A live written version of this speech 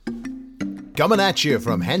Coming at you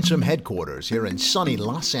from Handsome headquarters here in sunny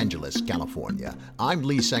Los Angeles, California, I'm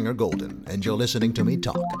Lee Sanger Golden, and you're listening to me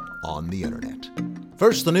talk on the internet.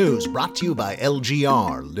 First, the news brought to you by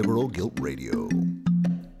LGR, Liberal Guilt Radio.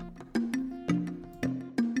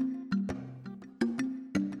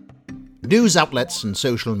 News outlets and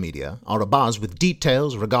social media are abuzz with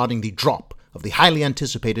details regarding the drop of the highly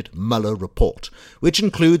anticipated Mueller report, which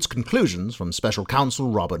includes conclusions from Special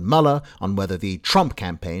Counsel Robert Mueller on whether the Trump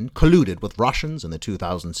campaign colluded with Russians in the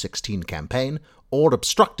 2016 campaign or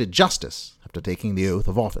obstructed justice after taking the oath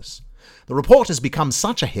of office. The report has become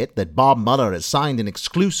such a hit that Bob Mueller has signed an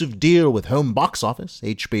exclusive deal with Home Box Office,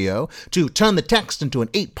 HBO, to turn the text into an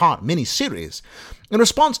 8-part miniseries. In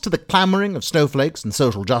response to the clamoring of snowflakes and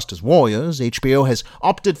social justice warriors, HBO has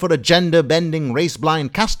opted for a gender-bending,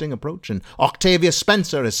 race-blind casting approach, and Octavia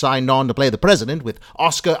Spencer has signed on to play the president, with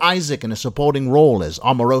Oscar Isaac in a supporting role as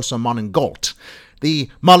Omarosa Montgolt. The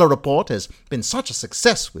Mueller report has been such a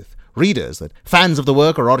success with readers that fans of the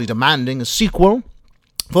work are already demanding a sequel.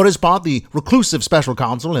 For his part, the reclusive special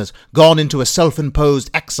counsel has gone into a self-imposed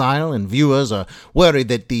exile, and viewers are worried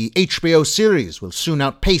that the HBO series will soon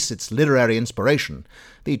outpace its literary inspiration.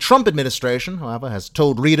 The Trump administration, however, has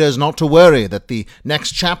told readers not to worry, that the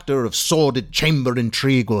next chapter of sordid chamber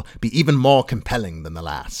intrigue will be even more compelling than the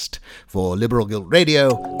last. For Liberal Guilt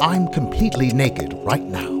Radio, I'm completely naked right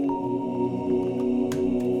now.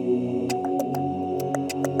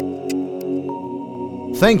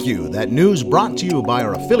 Thank you. That news brought to you by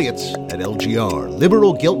our affiliates at LGR,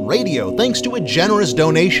 Liberal Guilt Radio, thanks to a generous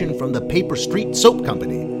donation from the Paper Street Soap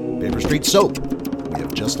Company. Paper Street Soap. We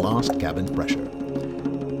have just lost cabin pressure.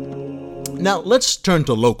 Now, let's turn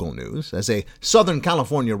to local news. As a Southern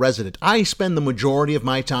California resident, I spend the majority of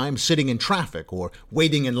my time sitting in traffic or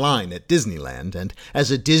waiting in line at Disneyland, and as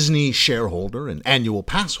a Disney shareholder, an annual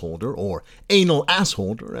pass holder, or anal ass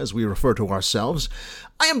holder, as we refer to ourselves,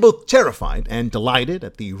 I am both terrified and delighted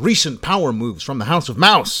at the recent power moves from the House of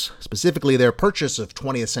Mouse, specifically their purchase of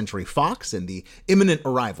 20th Century Fox and the imminent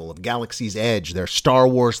arrival of Galaxy's Edge, their Star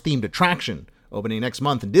Wars-themed attraction, opening next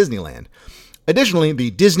month in Disneyland. Additionally,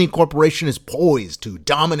 the Disney Corporation is poised to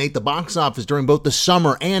dominate the box office during both the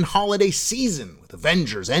summer and holiday season, with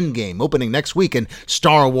Avengers Endgame opening next week and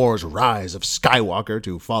Star Wars Rise of Skywalker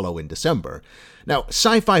to follow in December. Now,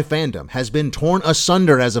 sci-fi fandom has been torn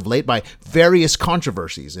asunder as of late by various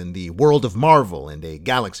controversies in the world of Marvel and a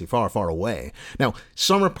galaxy far, far away. Now,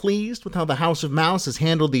 some are pleased with how the House of Mouse has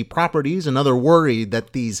handled the properties, and others worried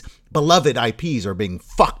that these beloved IPs are being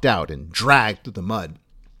fucked out and dragged through the mud.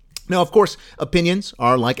 Now, of course, opinions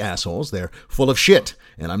are like assholes. They're full of shit,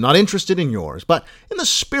 and I'm not interested in yours. But in the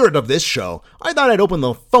spirit of this show, I thought I'd open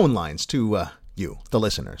the phone lines to you, the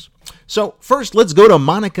listeners. So first, let's go to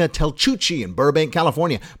Monica Telchucci in Burbank,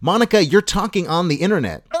 California. Monica, you're talking on the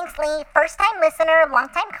internet. Thanks, Lee. First-time listener,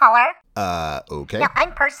 long-time caller. Okay. Now,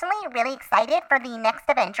 I'm personally really excited for the next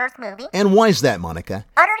Avengers movie. And why's that, Monica?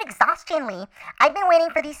 Utter exhaustion, Lee. I've been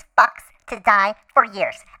waiting for these fucks to die for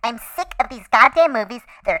years. I'm sick of these goddamn movies.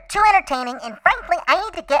 They're too entertaining, and frankly, I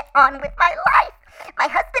need to get on with my life. My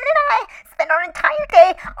husband and I spend our entire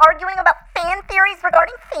day arguing about fan theories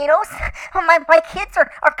regarding Thanos. My kids are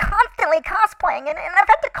constantly cosplaying, and I've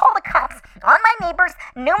had to call the cops on my neighbors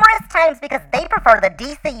numerous times because they prefer the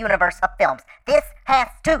DC universe of films. This has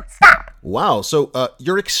to stop. Wow, so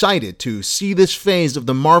you're excited to see this phase of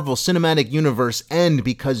the Marvel Cinematic Universe end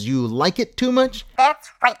because you like it too much?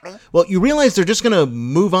 That's right, Lee. Well, you realize they're just going to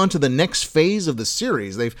move on to the next phase of the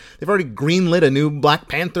series. They've already greenlit a new Black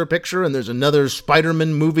Panther picture, and there's another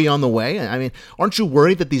Spider-Man movie on the way. I mean, aren't you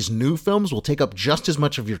worried that these new films will take up just as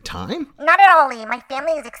much of your time? Not at all, Lee. My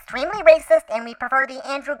family is extremely racist, and we prefer the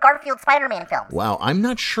Andrew Garfield Spider-Man films. Wow, I'm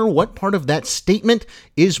not sure what part of that statement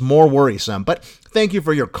is more worrisome, but thank you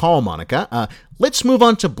for your call, Monica. Let's move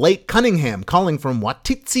on to Blake Cunningham, calling from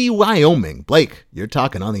Watitsi, Wyoming. Blake, you're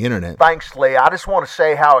talking on the internet. Thanks, Lee. I just want to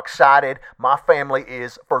say how excited my family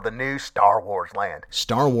is for the new Star Wars land.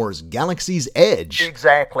 Star Wars Galaxy's Edge.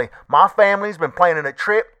 Exactly. My family's been planning a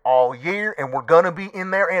trip all year, and we're going to be in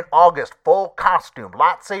there in August, full costume,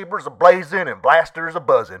 lightsabers a-blazing and blasters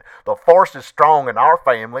a-buzzing. The Force is strong in our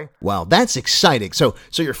family. Wow, that's exciting. So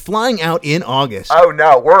you're flying out in August. Oh,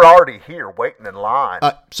 no, we're already here waiting in line.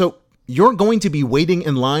 So you're going to be waiting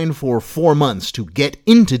in line for 4 months to get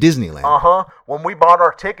into Disneyland. Uh-huh. When we bought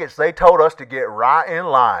our tickets, they told us to get right in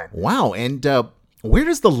line. Wow, and where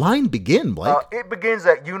does the line begin, Blake? It begins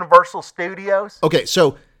at Universal Studios. Okay,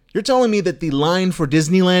 so You're telling me that the line for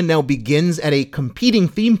Disneyland now begins at a competing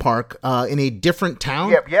theme park in a different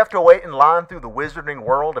town? Yep, you have to wait in line through the wizarding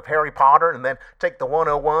world of Harry Potter and then take the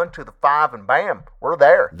 101 to the 5 and bam, we're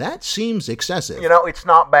there. That seems excessive. You know, it's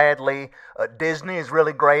not bad, Lee. Disney is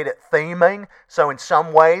really great at theming, so in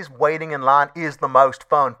some ways, waiting in line is the most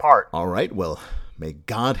fun part. All right, well, may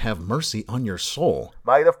God have mercy on your soul.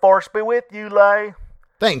 May the force be with you, Lee.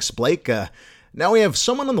 Thanks, Blake. Now we have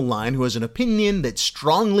someone on the line who has an opinion that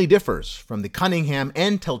strongly differs from the Cunningham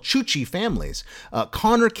and Telchucci families.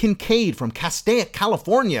 Connor Kincaid from Castaic,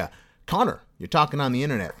 California. Connor, you're talking on the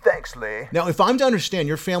internet. Thanks, Lee. Now, if I'm to understand,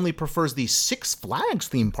 your family prefers the Six Flags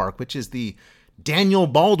theme park, which is the Daniel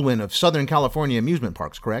Baldwin of Southern California amusement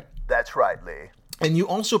parks, correct? That's right, Lee. And you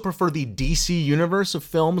also prefer the DC universe of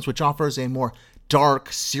films, which offers a more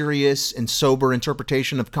dark, serious, and sober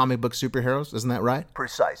interpretation of comic book superheroes. Isn't that right?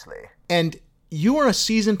 Precisely. And you are a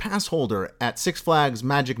season pass holder at Six Flags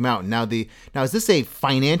Magic Mountain. Now, is this a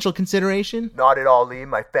financial consideration? Not at all, Lee.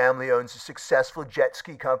 My family owns a successful jet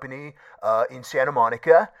ski company in Santa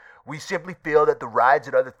Monica. We simply feel that the rides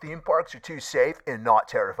at other theme parks are too safe and not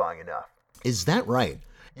terrifying enough. Is that right?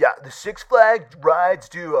 Yeah, the Six Flags rides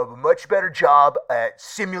do a much better job at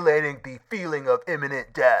simulating the feeling of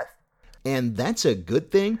imminent death. And that's a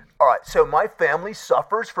good thing? All right, so my family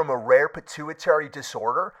suffers from a rare pituitary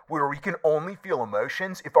disorder where we can only feel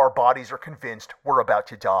emotions if our bodies are convinced we're about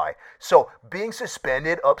to die. So being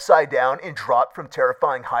suspended upside down and dropped from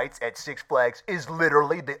terrifying heights at Six Flags is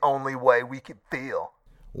literally the only way we can feel.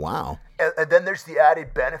 Wow. And then there's the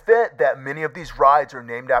added benefit that many of these rides are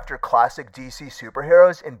named after classic DC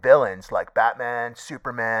superheroes and villains like Batman,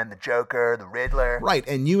 Superman, the Joker, the Riddler. Right,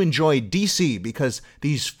 and you enjoy DC because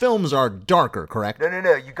these films are darker, correct?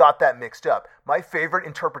 No, you got that mixed up. My favorite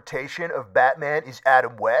interpretation of Batman is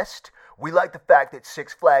Adam West. We like the fact that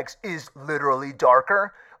Six Flags is literally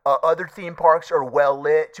darker. Other theme parks are well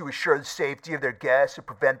lit to assure the safety of their guests and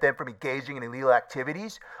prevent them from engaging in illegal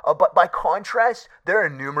activities. But by contrast, there are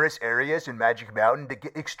numerous areas in Magic Mountain that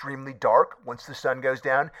get extremely dark once the sun goes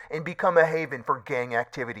down and become a haven for gang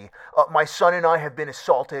activity. My son and I have been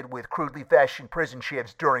assaulted with crudely fashioned prison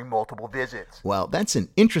ships during multiple visits. Well, that's an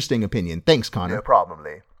interesting opinion. Thanks, Connor. No problem,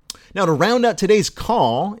 Lee. Now, to round out today's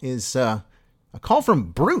call is a call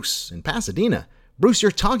from Bruce in Pasadena. Bruce,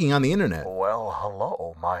 you're talking on the internet. Well,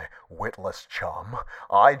 hello, my witless chum.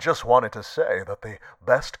 I just wanted to say that the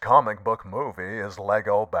best comic book movie is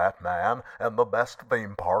Lego Batman, and the best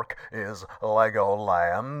theme park is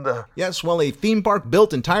Legoland. Yes, well, a theme park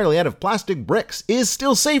built entirely out of plastic bricks is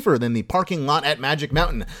still safer than the parking lot at Magic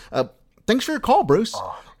Mountain. Thanks for your call, Bruce.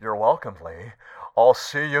 You're welcome, Lee. I'll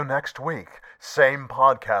see you next week. Same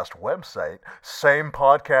podcast website, same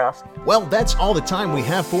podcast. Well, that's all the time we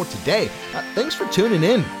have for today. Thanks for tuning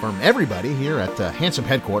in from everybody here at Handsome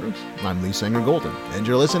Headquarters. I'm Lee Sanger Golden, and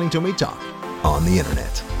you're listening to me talk on the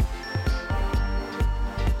internet.